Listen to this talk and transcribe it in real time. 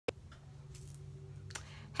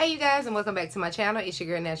Hey you guys, and welcome back to my channel. It's your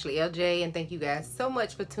girl Naturally LJ, and thank you guys so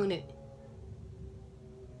much for tuning.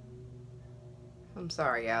 I'm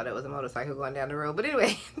sorry y'all, that was a motorcycle going down the road, but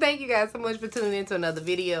anyway, thank you guys so much for tuning in to another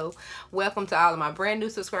video. Welcome to all of my brand new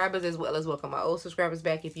subscribers, as well as welcome my old subscribers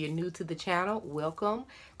back. If you're new to the channel, welcome.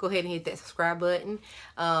 Go ahead and hit that subscribe button.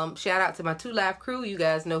 Shout out to my 2 Live crew. You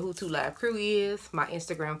guys know who 2 Live crew is, my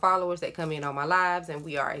Instagram followers that come in on my lives, and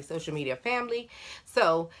we are a social media family.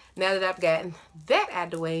 So now that I've gotten that out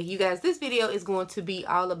of the way, you guys, this video is going to be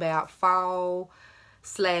all about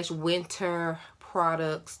fall/winter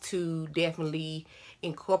products to definitely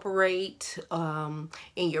incorporate in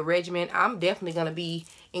your regimen. I'm definitely going to be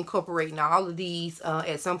incorporating all of these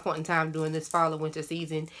at some point in time during this fall and winter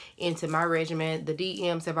season into my regimen. The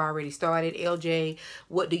DMs have already started. LJ,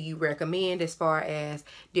 what do you recommend as far as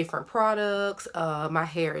different products? My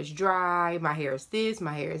hair is dry, my hair is this,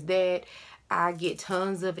 my hair is that. I get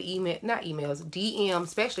tons of DMs,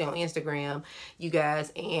 especially on Instagram, you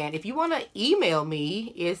guys. And if you want to email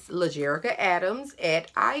me, it's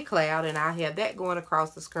LaJerica@iCloud, and I have that going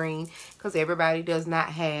across the screen because everybody does not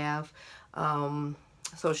have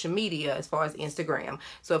social media as far as Instagram.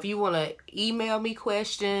 So if you want to email me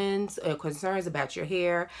questions or concerns about your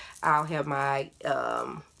hair, I'll have my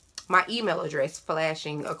my email address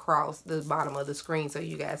flashing across the bottom of the screen so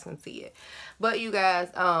you guys can see it. But you guys,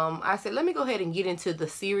 I said let me go ahead and get into the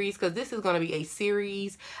series, because this is going to be a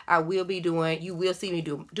series I will be doing. You will see me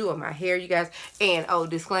doing my hair, you guys. And oh,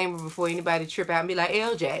 disclaimer before anybody trip out and be like,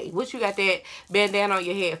 LJ, what you got that bandana on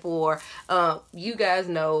your head for? You guys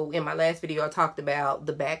know in my last video I talked about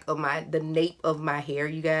the nape of my hair,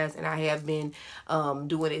 you guys, and I have been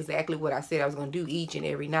doing exactly what I said I was going to do each and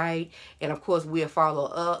every night. And of course we'll follow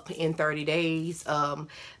up in 30 days.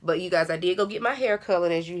 But you guys, I did go get my hair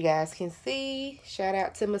colored, as you guys can see. Shout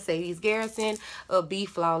out to Mercedes Garrison of Be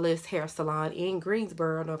Flawless Hair Salon in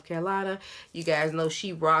Greensboro, North Carolina. You guys know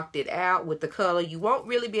she rocked it out with the color. You won't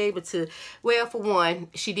really be able to, well, for one,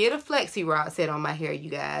 she did a flexi rod set on my hair, you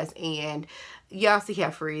guys, and y'all see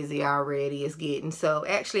how frizzy already it's getting. So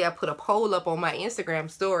actually I put a poll up on my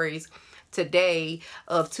Instagram stories today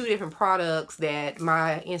of 2 different products that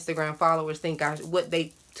my Instagram followers think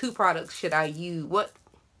 2 products should I use.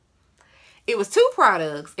 It was 2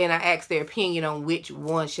 products, and I asked their opinion on which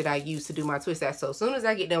one should I use to do my twist out. So as soon as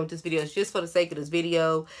I get done with this video, it's just for the sake of this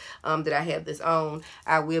video that I have this on,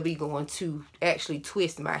 I will be going to actually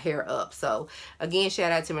twist my hair up. So again,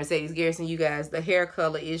 shout out to Mercedes Garrison, you guys. The hair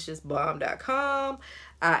color is just bomb.com.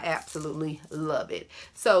 I absolutely love it.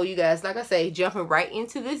 So you guys, like I say, jumping right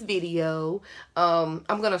into this video, I'm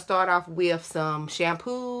going to start off with some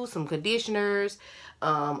shampoos, some conditioners,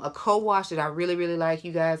 a co-wash that I really like,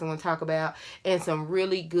 you guys, I'm going to talk about, and some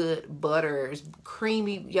really good butters,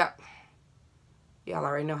 creamy, y'all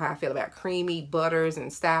already know how I feel about creamy butters and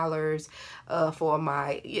stylers for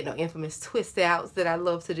my, infamous twist outs that I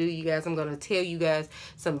love to do, you guys. I'm going to tell you guys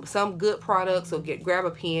some good products, so grab a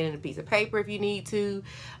pen and a piece of paper if you need to.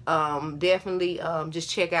 Definitely just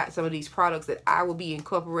check out some of these products that I will be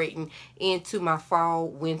incorporating into my fall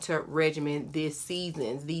winter regimen this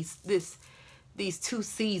season. These 2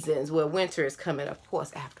 seasons, where winter is coming, of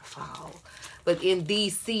course, after fall. But in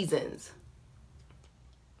these seasons,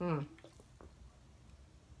 I'm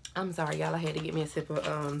sorry, y'all. I had to get me a sip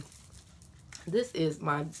of, this is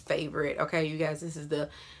my favorite. Okay, you guys, this is the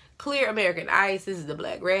Clear American Ice. This is the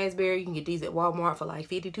Black Raspberry. You can get these at Walmart for like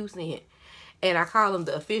 52 cents. And I call them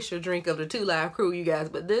the official drink of the 2 Live crew, you guys.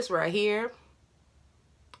 But this right here,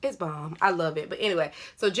 it's bomb. I love it. But anyway,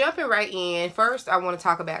 so jumping right in, first I want to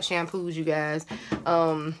talk about shampoos, you guys.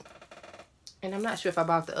 And I'm not sure if I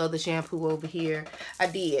bought the other shampoo over here. I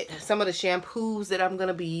did. Some of the shampoos that I'm going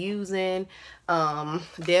to be using,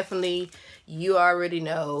 definitely, you already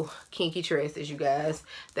know, Kinky Tresses, you guys.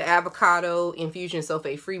 The Avocado Infusion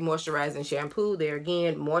Sulfate Free Moisturizing Shampoo. There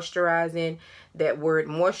again, moisturizing. That word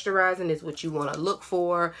moisturizing is what you want to look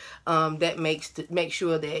for. That make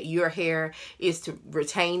sure that your hair is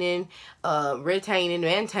maintaining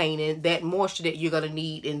that moisture that you're going to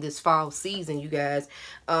need in this fall season, you guys.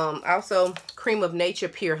 Also, Cream of Nature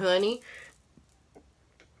Pure Honey.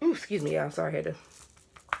 Ooh, excuse me, y'all. Sorry, I had to...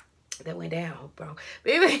 That went down, bro.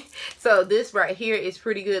 But anyway, so this right here is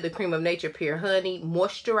pretty good. The Cream of Nature Pure Honey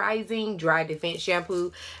Moisturizing Dry Defense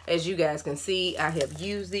Shampoo. As you guys can see, I have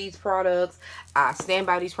used these products. I stand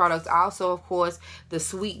by these products. Also, of course, the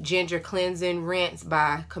Sweet Ginger Cleansing Rinse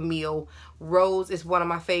by Camille Rose is one of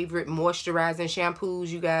my favorite moisturizing shampoos,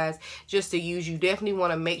 you guys, just to use. You definitely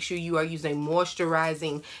want to make sure you are using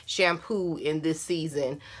moisturizing shampoo in this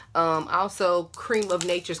season. Also, Cream of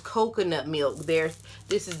Nature's coconut milk. This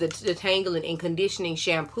is the detangling and conditioning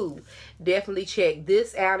shampoo. Definitely check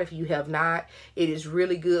this out if you have not. It is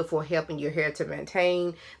really good for helping your hair to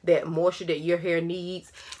maintain that moisture that your hair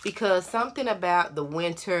needs, because something about the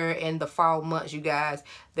winter and the fall months, you guys,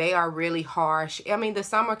 they are really harsh. I mean, the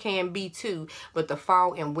summer can be too, but the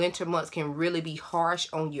fall and winter months can really be harsh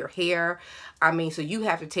on your hair. I mean, so you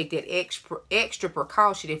have to take that extra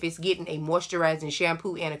precaution. If it's getting a moisturizing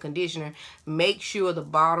shampoo and a conditioner, make sure the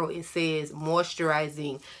bottle, it says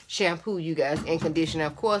moisturizing shampoo, you guys, and conditioner.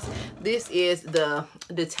 Of course, this is the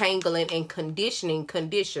detangling and conditioning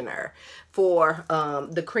conditioner for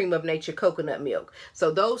the Cream of Nature coconut milk.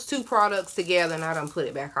 So those two products together, and I don't put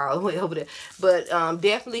it back all the way over there, but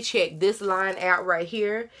definitely check this line out right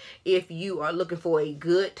here if you are looking for a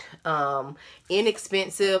good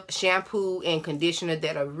inexpensive shampoo and conditioner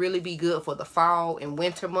that'll really be good for the fall and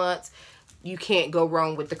winter months. You can't go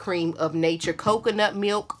wrong with the Cream of Nature coconut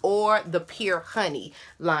milk or the Pure Honey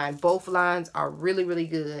line. Both lines are really, really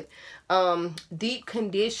good. Deep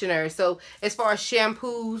conditioner. So as far as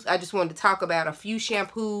shampoos, I just wanted to talk about a few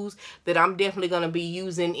shampoos that I'm definitely going to be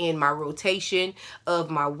using in my rotation of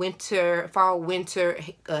my fall winter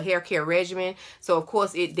hair care regimen. So of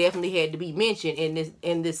course it definitely had to be mentioned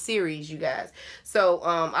in this series, you guys. So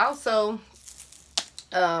also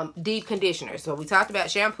deep conditioner. So we talked about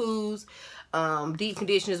shampoos. Deep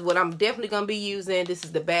conditioner is what I'm definitely going to be using. This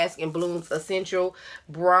is the Bask&Bloom's Essential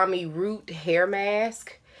Brahmi Root Hair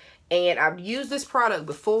Mask. And I've used this product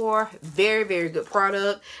before. Very, very good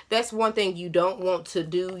product. That's one thing you don't want to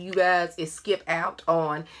do, you guys, is skip out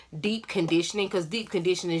on deep conditioning. Because deep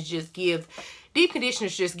conditioners just give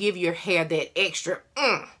your hair that extra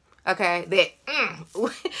okay, that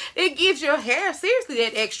it gives your hair, seriously,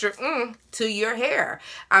 that extra to your hair.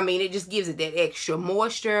 I mean, it just gives it that extra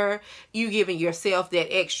moisture. You giving yourself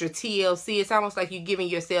that extra TLC. It's almost like you're giving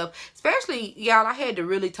yourself, especially, y'all, I had to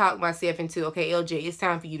really talk myself into, okay, LJ, it's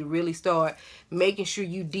time for you to really start making sure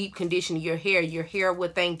you deep condition your hair. Your hair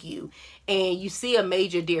will thank you. And you see a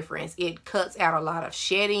major difference. It cuts out a lot of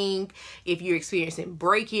shedding. If you're experiencing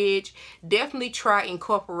breakage, definitely try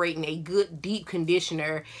incorporating a good deep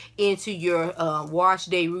conditioner into your wash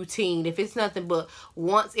day routine. If it's nothing but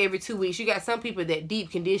once every 2 weeks. You got some people that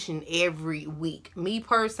deep condition every week. Me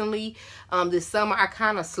personally, this summer I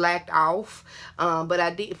kind of slacked off, but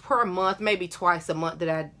I did per month, maybe twice a month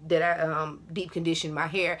that I deep condition my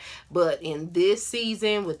hair. But in this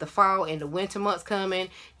season, with the fall and the winter months coming,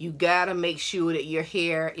 you gotta make sure that your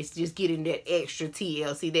hair is just getting that extra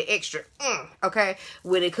TLC, that extra okay,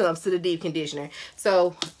 when it comes to the deep conditioner.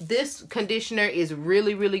 So this conditioner is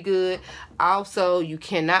really, really good. Also, you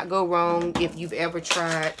cannot go wrong if you've ever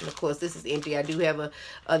tried, and of course this is empty. I do have a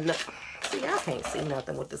see, I can't see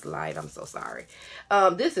nothing with this light. I'm so sorry.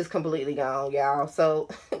 This is completely gone, y'all. So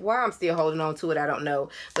why I'm still holding on to it, I don't know.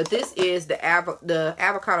 But this is the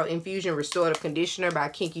Avocado Infusion Restorative Conditioner by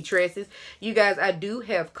Kinky Tresses. You guys, I do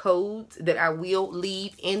have codes that I will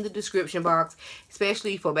leave in the description box,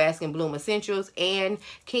 especially for Bask&Bloom Essentials and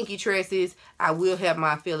Kinky Tresses. I will have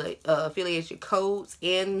my affiliation codes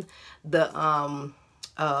in the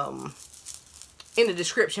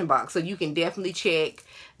description box, so you can definitely check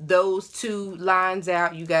those two lines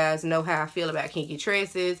out. You guys know how I feel about Kinky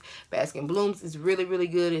Tresses. Bask&Bloom's is really, really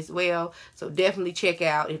good as well. So definitely check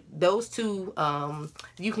out if those two,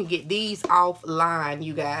 you can get these offline,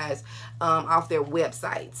 you guys, off their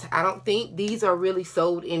websites. I don't think these are really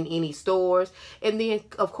sold in any stores. And then,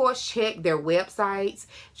 of course, check their websites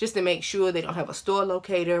just to make sure they don't have a store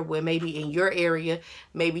locator where maybe in your area,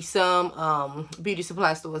 maybe some beauty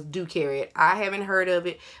supply stores do carry it. I haven't heard of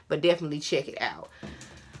it, but definitely check it out.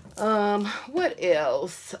 What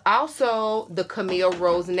else? Also, the Camille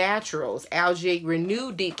Rose Naturals Algae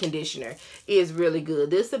Renew Deep Conditioner is really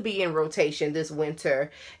good. This will be in rotation this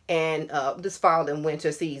winter and this fall and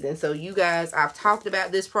winter season. So you guys, I've talked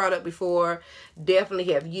about this product before.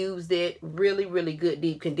 Definitely have used it. Really, really good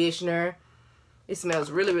deep conditioner. It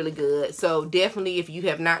smells really, really good. So definitely, if you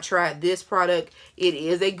have not tried this product, it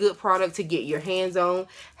is a good product to get your hands on.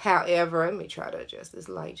 However, let me try to adjust this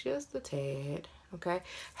light just a tad. Okay.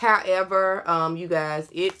 However, you guys,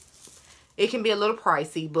 it can be a little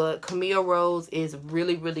pricey, but Camille Rose is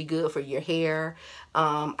really, really good for your hair.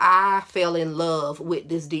 I fell in love with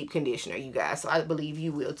this deep conditioner, you guys, so I believe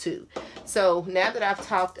you will too. So now that I've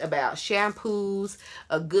talked about shampoos,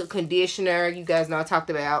 a good conditioner, you guys know I talked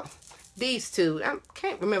about these two. I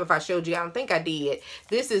can't remember if I showed you. I don't think I did.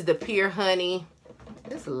 This is the Pure Honey.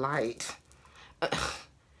 This light.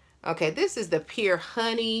 Okay, this is the Pure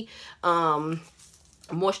Honey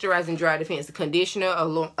moisturizing dry defense conditioner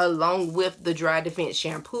along with the dry defense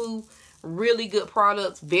shampoo. Really good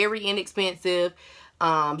products, very inexpensive.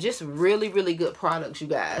 Just really good products, you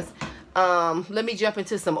guys. Let me jump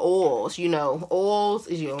into some oils. You know, oils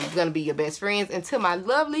is gonna be your best friends. And to my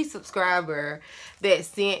lovely subscriber that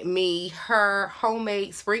sent me her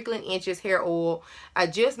homemade Sprinkling Inches hair oil, I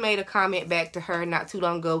just made a comment back to her not too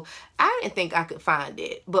long ago. I didn't think I could find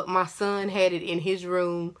it, but my son had it in his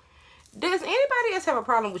room. Does anybody else have a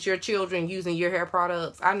problem with your children using your hair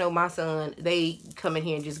products? I know my son, they come in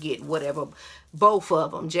here and just get whatever. Both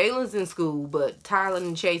of them. Jalen's in school, but Tyler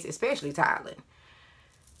and Chase, especially Tyler,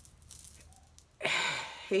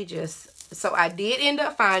 he just... So I did end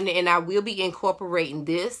up finding it, and I will be incorporating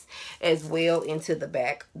this as well into the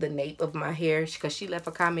nape of my hair, because she left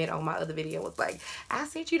a comment on my other video. Was like, I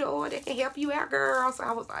sent you the oil that can help you out, girl. So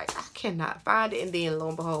I was like, I cannot find it. And then lo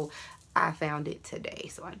and behold, I found it today.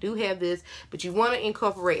 So I do have this, but you want to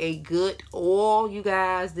incorporate a good oil, you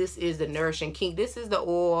guys. This is the Nourishing King. This is the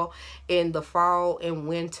oil in the fall and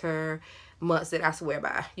winter months that I swear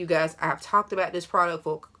by. You guys, I've talked about this product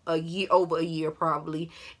for a year, over a year probably.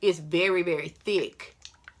 It's very thick.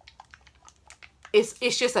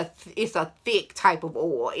 It's just a thick type of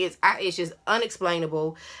oil. It's just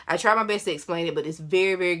unexplainable. I try my best to explain it, but it's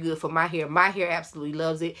very good for my hair. My hair absolutely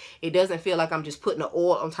loves it. It doesn't feel like I'm just putting the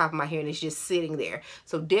oil on top of my hair and it's just sitting there.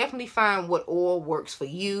 So definitely find what oil works for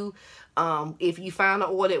you. If you find an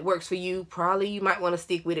oil that works for you, probably you might want to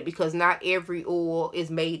stick with it, because not every oil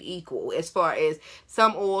is made equal. As far as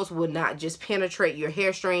some oils will not just penetrate your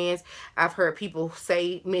hair strands. I've heard people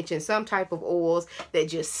mention some type of oils that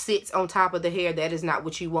just sits on top of the hair. That is not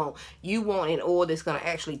what you want. You want an oil that's going to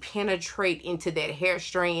actually penetrate into that hair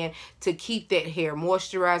strand to keep that hair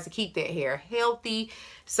moisturized, to keep that hair healthy.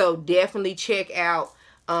 So definitely check out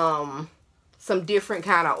some different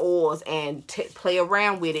kind of oils and play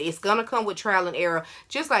around with it. It's gonna come with trial and error,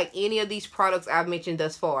 just like any of these products I've mentioned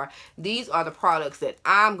thus far. These are the products that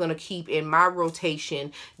I'm gonna keep in my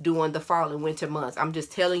rotation during the fall and winter months. I'm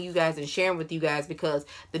just telling you guys and sharing with you guys, because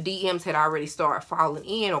the DMs had already started falling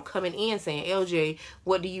in or coming in saying, LJ,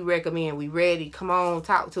 what do you recommend? We ready? Come on,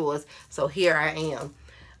 talk to us. So here I am.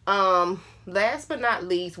 Last but not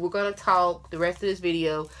least, we're going to talk the rest of this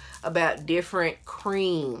video about different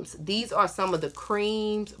creams. These are some of the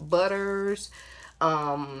creams, butters,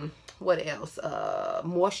 what else?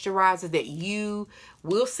 Moisturizers that you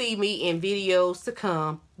will see me in videos to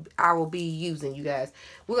come. I will be using, you guys.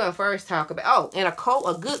 We're going to first talk about, and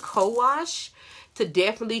a good co-wash to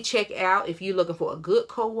definitely check out if you're looking for a good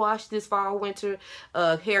co-wash this fall winter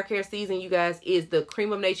hair care season, you guys, is the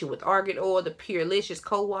Cream of Nature with Argan Oil, the Purelicious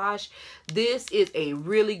co-wash. This is a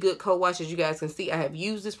really good co-wash. As you guys can see, I have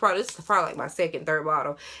used this product. This is probably like my second, third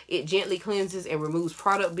bottle. It gently cleanses and removes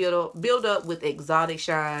product buildup with exotic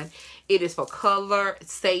shine. It is for color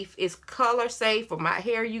safe. It's color safe for my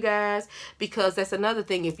hair, you guys, because that's another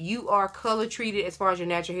thing. If you are color treated as far as your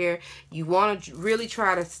natural hair, you want to really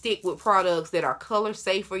try to stick with products that are color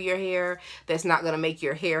safe for your hair. That's not going to make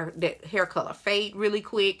your hair color fade really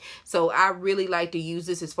quick. So I really like to use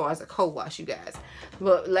this as far as a co-wash, you guys.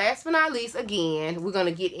 But last but not least, again, we're going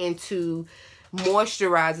to get into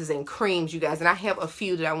moisturizers and creams, you guys, and I have a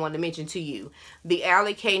few that I want to mention to you. The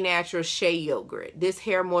Alley K Natural Shea Yogurt. This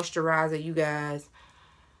hair moisturizer, you guys,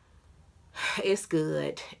 it's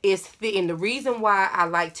good. It's thick, and the reason why I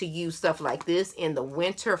like to use stuff like this in the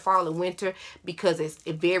winter, fall and winter, because it's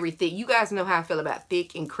very thick. You guys know how I feel about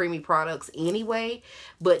thick and creamy products anyway,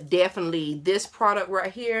 but definitely this product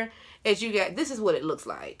right here, as you got, this is what it looks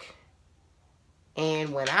like.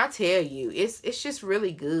 And when I tell you, it's just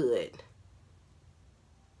really good.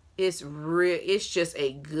 It's just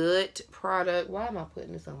a good product. Why am I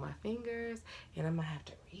putting this on my fingers? And I'm gonna have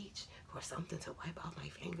to reach for something to wipe off my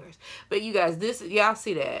fingers. But you guys, this, y'all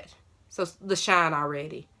see that? So the shine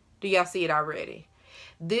already. Do y'all see it already?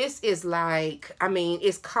 This is like, I mean,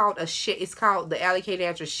 it's called the Alley K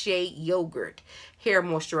Natural Shea Yogurt hair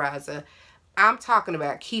moisturizer. I'm talking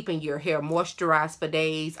about keeping your hair moisturized for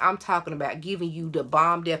days. I'm talking about giving you the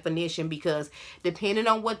bomb definition, because depending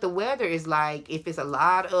on what the weather is like, if it's a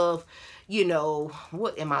lot of, you know,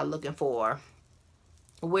 what am I looking for?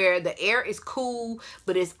 Where the air is cool,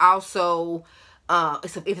 but it's also,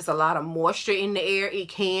 if it's a lot of moisture in the air, you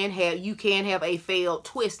can have a failed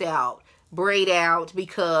twist out, braid out,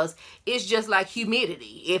 because it's just like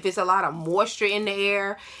humidity. If it's a lot of moisture in the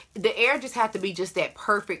air just has to be just that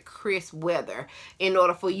perfect crisp weather in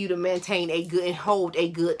order for you to maintain a good and hold a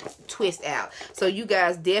good twist out. So you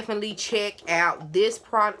guys definitely check out this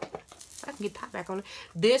product. I can get top back on it.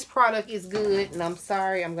 This product is good, and I'm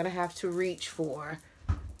sorry, I'm gonna have to reach for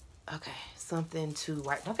something to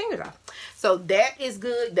wipe my fingers off. So that is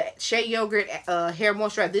good. That Shea Yogurt hair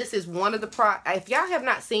moisturizer. This is one of the if y'all have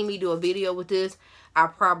not seen me do a video with this, I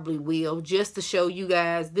probably will, just to show you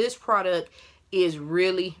guys. This product is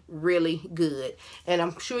really, really good. And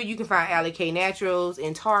I'm sure you can find Alley K Naturals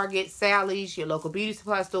in Target, Sally's, your local beauty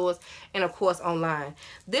supply stores, and of course online.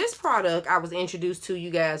 This product I was introduced to you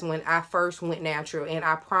guys when I first went natural, and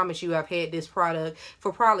I promise you I've had this product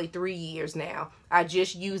for probably 3 years now. I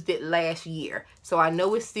just used it last year, so I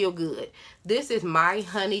know it's still good. This is my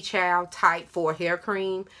Honey Child Type 4 hair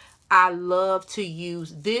cream. I love to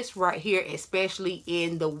use this right here, especially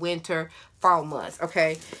in the winter, fall months.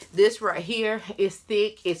 Okay, this right here is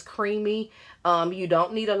thick, it's creamy. You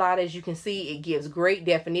don't need a lot, as you can see. It gives great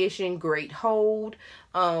definition, great hold.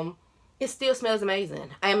 It still smells amazing.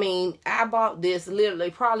 I mean, I bought this literally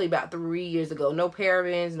probably about 3 years ago. No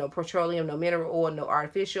parabens, no petroleum, no mineral oil, no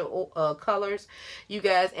artificial colors, you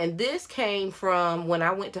guys. And this came from when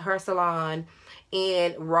I went to her salon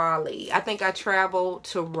in Raleigh. I think I traveled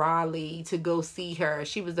to Raleigh to go see her.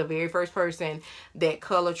 She was the very first person that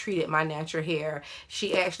color treated my natural hair.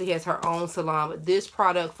 She actually has her own salon, but this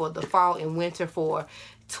product for the fall and winter, for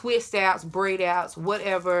twist outs, braid outs,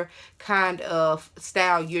 whatever kind of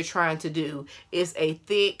style you're trying to do. It's a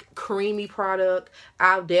thick, creamy product.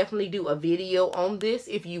 I'll definitely do a video on this.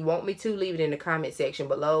 If you want me to, leave it in the comment section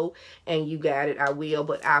below, and you got it, I will.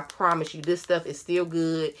 But I promise you, this stuff is still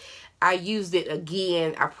good. I used it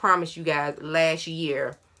again, I promise you guys, last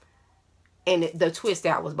year, and the twist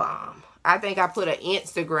out was bomb. I think I put an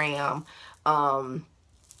Instagram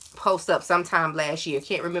post up sometime last year.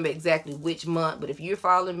 Can't remember exactly which month, but if you're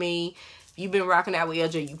following me, if you've been rocking out with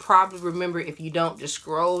LJ, you probably remember. If you don't, just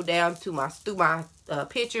scroll down to through my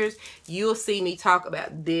pictures. You'll see me talk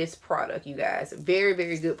about this product, you guys. Very,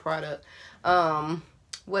 very good product.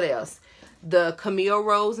 What else? The Camille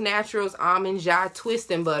Rose Naturals Almond Joy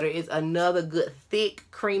Twisting Butter is another good, thick,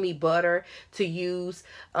 creamy butter to use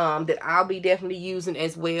that I'll be definitely using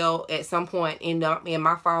as well at some point in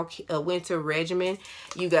my fall winter regimen.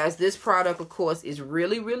 You guys, this product, of course, is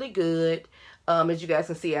really, really good. As you guys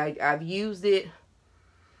can see, I've used it.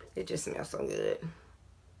 It just smells so good.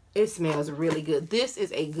 It smells really good. This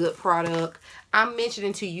is a good product. I'm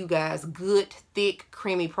mentioning to you guys good, thick,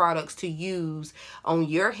 creamy products to use on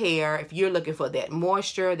your hair if you're looking for that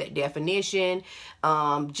moisture, that definition,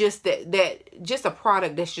 just a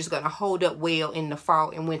product that's just going to hold up well in the fall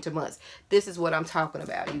and winter months. This is what I'm talking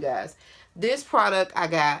about, you guys. This product I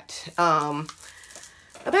got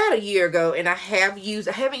about a year ago, and I haven't used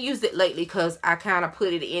it lately because I kind of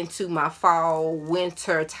put it into my fall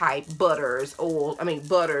winter type butters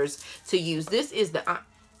to use. This is the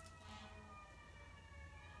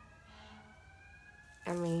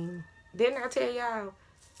didn't I tell y'all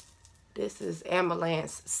this is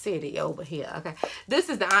Ambulance City over here? Okay, this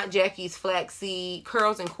is the Aunt Jackie's flaxseed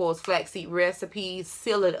curls and coils flaxseed recipes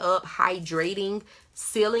seal it up hydrating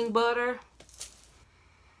sealing butter.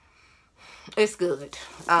 It's good.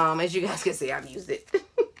 As you guys can see, I've used it.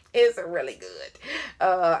 It's really good.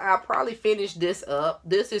 I'll probably finish this up.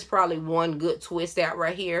 This is probably one good twist out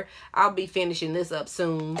right here. I'll be finishing this up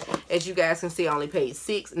soon. As you guys can see, I only paid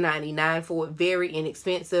 $6.99 for it. Very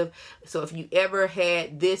inexpensive. So if you ever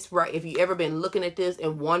had this if you ever been looking at this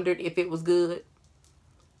and wondered if it was good,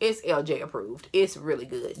 it's LJ approved. It's really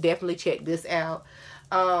good. Definitely check this out.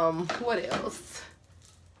 What else?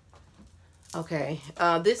 Okay,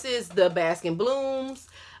 this is the Bask&Bloom's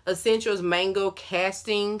Essentials Mango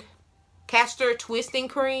Castor Twisting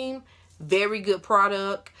Cream. Very good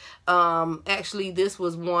product. Actually, this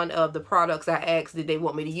was one of the products I asked did they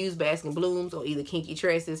want me to use, Bask&Bloom's or either Kinky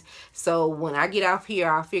Tresses. So when I get off here,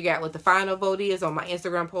 I'll figure out what the final vote is on my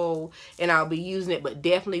Instagram poll, and I'll be using it. But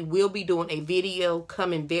definitely will be doing a video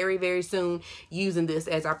coming very, very soon using this,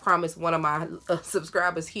 as I promised one of my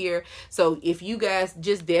subscribers here. So if you guys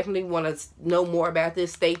just definitely want to know more about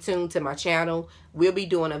this, stay tuned to my channel. We'll be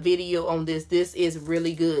doing a video on this. This is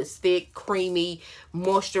really good. Thick, creamy,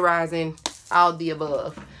 moisturizing, all the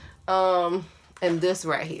above. And this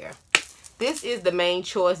right here. This is the Main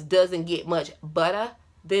Choice. Doesn't get much better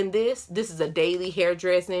than this. This is a daily hair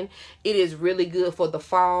dressing. It is really good for the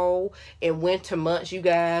fall and winter months, you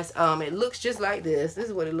guys. It looks just like this. This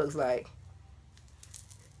is what it looks like.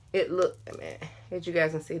 As you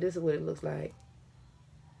guys can see, this is what it looks like.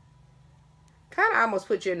 Kind of almost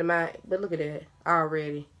put you in the mind, but look at that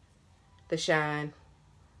already. The shine.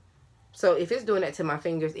 So if it's doing that to my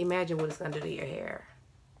fingers, imagine what it's going to do to your hair.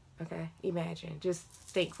 Okay? Imagine. Just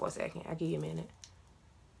think for a second. I'll give you a minute.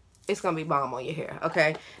 it's gonna be bomb on your hair.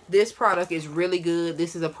 Okay, this product is really good.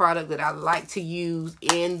 This is a product that I like to use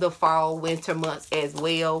in the fall, winter months as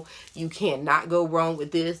well. You cannot go wrong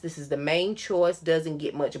with this. This is the main choice. Doesn't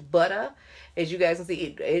get much butter. As you guys can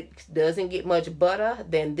see, it doesn't get much butter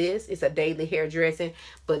than this. It's a daily hair dressing,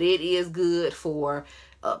 but it is good for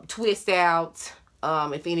twist outs.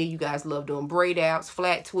 If any of you guys love doing braid outs,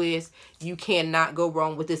 flat twists, you cannot go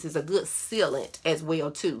wrong with this. It's a good sealant as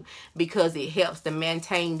well too, because it helps to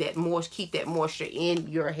maintain that moisture, keep that moisture in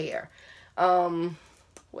your hair.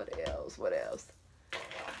 What else?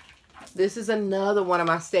 This is another one of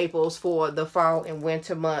my staples for the fall and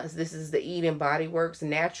winter months. This is the Eden Body Works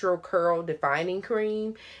Natural Curl Defining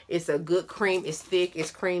Cream. It's a good cream. It's thick.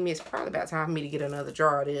 It's creamy. It's probably about time for me to get another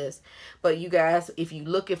jar of this. But you guys, if you're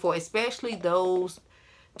looking for, especially those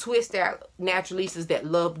twist out naturalistas that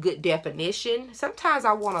love good definition, sometimes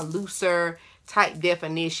I want a looser type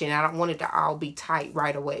definition. I don't want it to all be tight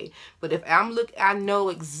right away. But if I know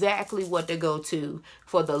exactly what to go to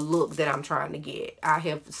for the look that I'm trying to get. I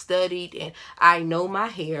have studied and I know my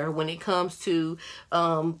hair when it comes to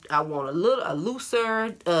I want a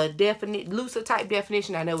looser looser type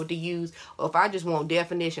definition. I know what to use. Or if I just want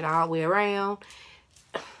definition all the way around,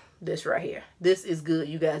 this right here. This is good,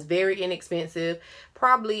 you guys. Very inexpensive.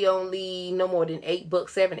 Probably only no more than $8,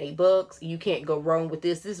 $7, $8. You can't go wrong with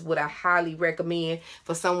this. This is what I highly recommend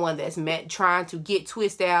for someone that's trying to get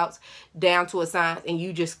twist outs down to a science, and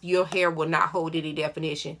your hair will not hold any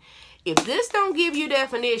definition. If this don't give you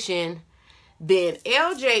definition, then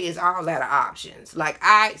LJ is all out of options. Like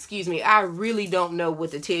I really don't know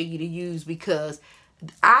what to tell you to use, because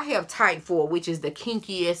I have type 4, which is the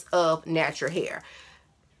kinkiest of natural hair.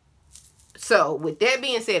 So with that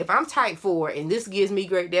being said, if I'm type 4 and this gives me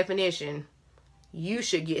great definition, you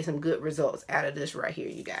should get some good results out of this right here,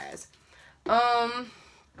 you guys. And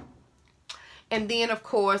then of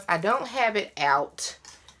course, I don't have it out.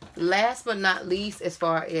 Last but not least, as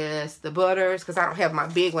far as the butters, because I don't have my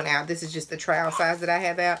big one out. This is just the trial size that I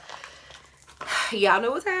have out. Y'all know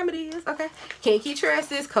what time it is, okay? Kinky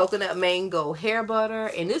Tresses Coconut Mango Hair Butter.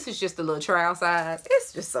 And this is just a little trial size.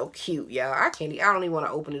 It's just so cute, y'all. I don't even want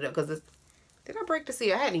to open it up because it's... Did I break the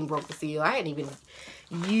seal? I hadn't even broke the seal. I hadn't even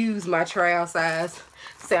used my trial size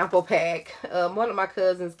sample pack. One of my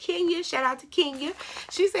cousins, Kenya, shout out to Kenya.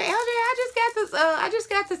 She said, LJ, I just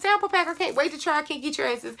got the sample pack. I can't wait to try Kinky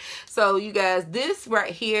Tresses. So you guys, this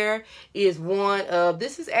right here is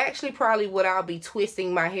this is actually probably what I'll be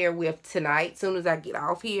twisting my hair with tonight. As soon as I get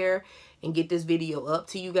off here and get this video up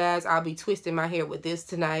to you guys, I'll be twisting my hair with this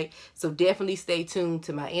tonight. So definitely stay tuned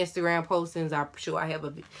to my Instagram postings. I'm sure I have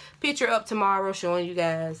a picture up tomorrow showing you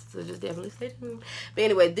guys. So just definitely stay tuned. But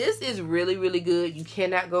anyway, this is really, really good. You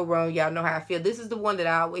cannot go wrong. Y'all know how I feel. This is the one that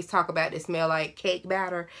I always talk about that smell like cake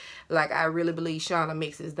batter. Like I really believe Shauna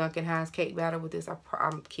mixes Duncan Hines cake batter with this.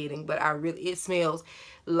 I'm kidding. But it smells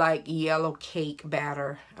like yellow cake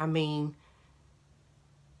batter. I mean...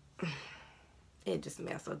 It just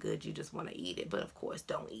smells so good, you just want to eat it. But of course,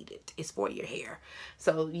 don't eat it. It's for your hair.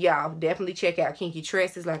 So y'all definitely check out Kinky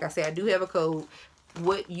Tresses. Like I said, I do have a code.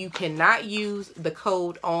 What you cannot use the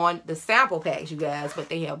code on the sample packs, you guys, but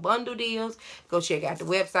they have bundle deals. Go check out the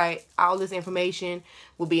website. All this information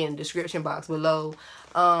will be in the description box below.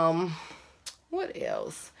 What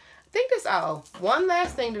else? I think that's all. One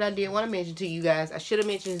last thing that I did want to mention to you guys. I should have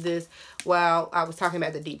mentioned this while I was talking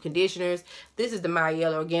about the deep conditioners. This is the My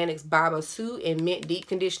Yellow Organics Baba Sue and Mint Deep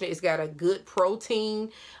Conditioner. It's got a good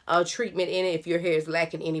protein treatment in it if your hair is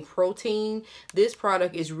lacking any protein. This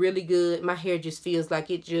product is really good. My hair just feels like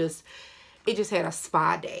it just had a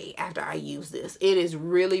spa day after I use this. It is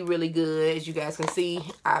really, really good. As you guys can see,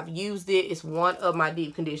 I've used it. It's one of my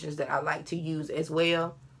deep conditioners that I like to use as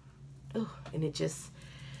well. Ooh, and it just...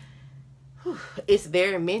 It's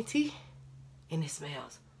very minty and it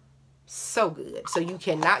smells so good. So you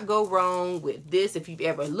cannot go wrong with this. If you've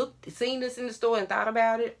ever seen this in the store and thought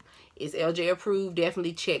about it, it's LJ approved.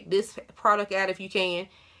 Definitely check this product out if you can.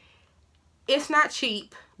 It's not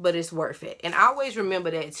cheap, but it's worth it. And I always remember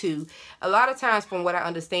that too. A lot of times from what I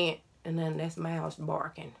understand, and then that's my house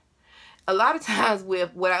barking. A lot of times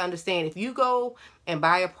with what I understand, if you go and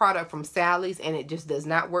buy a product from Sally's and it just does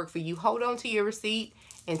not work for you, hold on to your receipt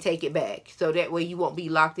and take it back. So that way you won't be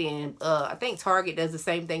locked in. I think Target does the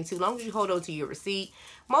same thing too. As long as you hold on to your receipt.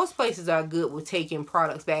 Most places are good with taking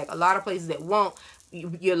products back. A lot of places that won't,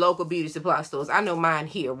 your local beauty supply stores. I know mine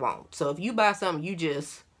here won't. So if you buy something, you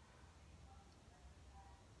just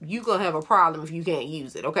you're going to have a problem if you can't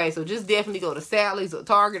use it, okay? So just definitely go to Sally's or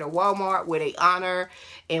Target or Walmart where they honor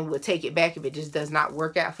and will take it back if it just does not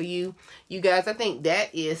work out for you. You guys, I think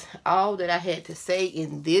that is all that I had to say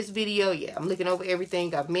in this video. Yeah, I'm looking over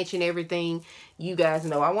everything. I've mentioned everything. You guys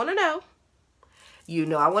know I want to know. You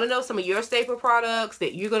know, I want to know some of your staple products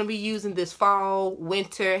that you're going to be using this fall,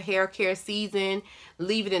 winter, hair care season.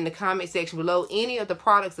 Leave it in the comment section below. Any of the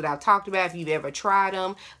products that I've talked about, if you've ever tried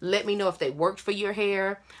them, let me know if they worked for your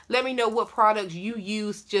hair. Let me know what products you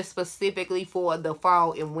use just specifically for the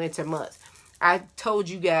fall and winter months. I told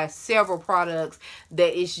you guys several products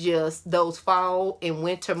that it's just those fall and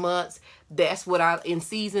winter months. That's what in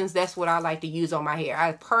seasons, that's what I like to use on my hair.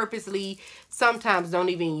 I purposely sometimes don't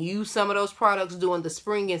even use some of those products during the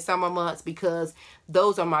spring and summer months because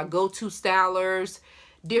those are my go-to stylers.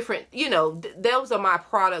 Different, you know, those are my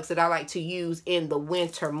products that I like to use in the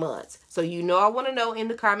winter months. So you know I want to know in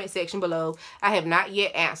the comment section below. I have not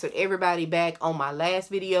yet answered everybody back on my last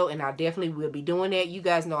video, and I definitely will be doing that. You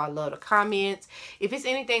guys know I love the comments. If it's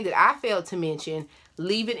anything that I failed to mention,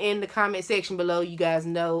 leave it in the comment section below. You guys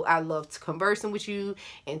know I love conversing with you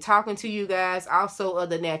and talking to you guys. Also,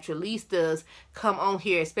 other naturalistas come on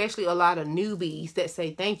here, especially a lot of newbies that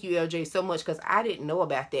say, thank you, LJ, so much because I didn't know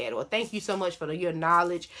about that. Or thank you so much for your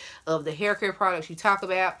knowledge of the hair care products you talk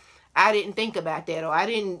about. I didn't think about that, or I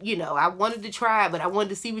didn't, you know, I wanted to try it, but I wanted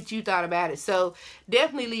to see what you thought about it. So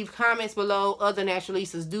definitely leave comments below. Other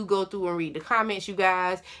naturalistas do go through and read the comments, you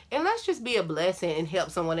guys. And let's just be a blessing and help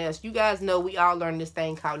someone else. You guys know we all learn this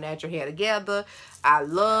thing called natural hair together. I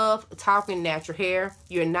love talking natural hair.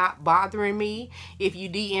 You're not bothering me if you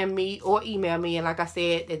DM me or email me. And like I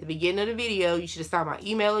said at the beginning of the video, you should have saw my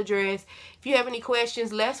email address. If you have any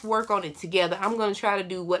questions, let's work on it together. I'm going to try to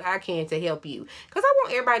do what I can to help you because I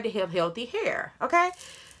want everybody to have healthy hair, okay?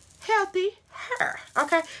 Healthy hair,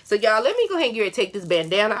 okay? So, y'all, let me go ahead and get ready to take this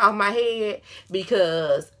bandana off my head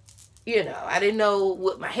because, you know, I didn't know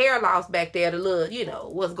what my hair loss back there, the little, you know,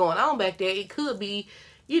 what's going on back there. It could be,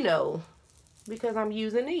 you know, because I'm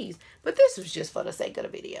using these. But this was just for the sake of the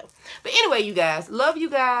video. But anyway, you guys, love you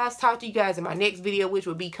guys. Talk to you guys in my next video, which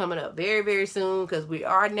will be coming up very, very soon because we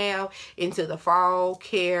are now into the fall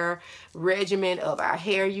care regimen of our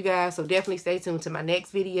hair, you guys. So definitely stay tuned to my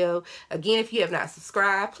next video. Again, if you have not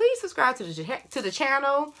subscribed, please subscribe to the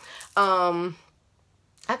channel.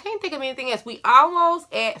 I can't think of anything else. We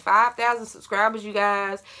almost at 5,000 subscribers, you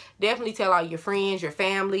guys. Definitely tell all your friends, your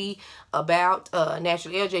family about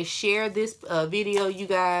Natural LJ. Share this video, you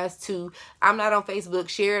guys, to I'm Not on Facebook.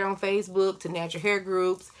 Share it on Facebook to natural hair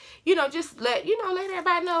groups. You know, just let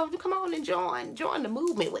everybody know. Come on and join the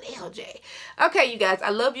movement with LJ. Okay, you guys.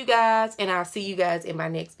 I love you guys, and I'll see you guys in my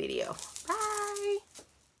next video.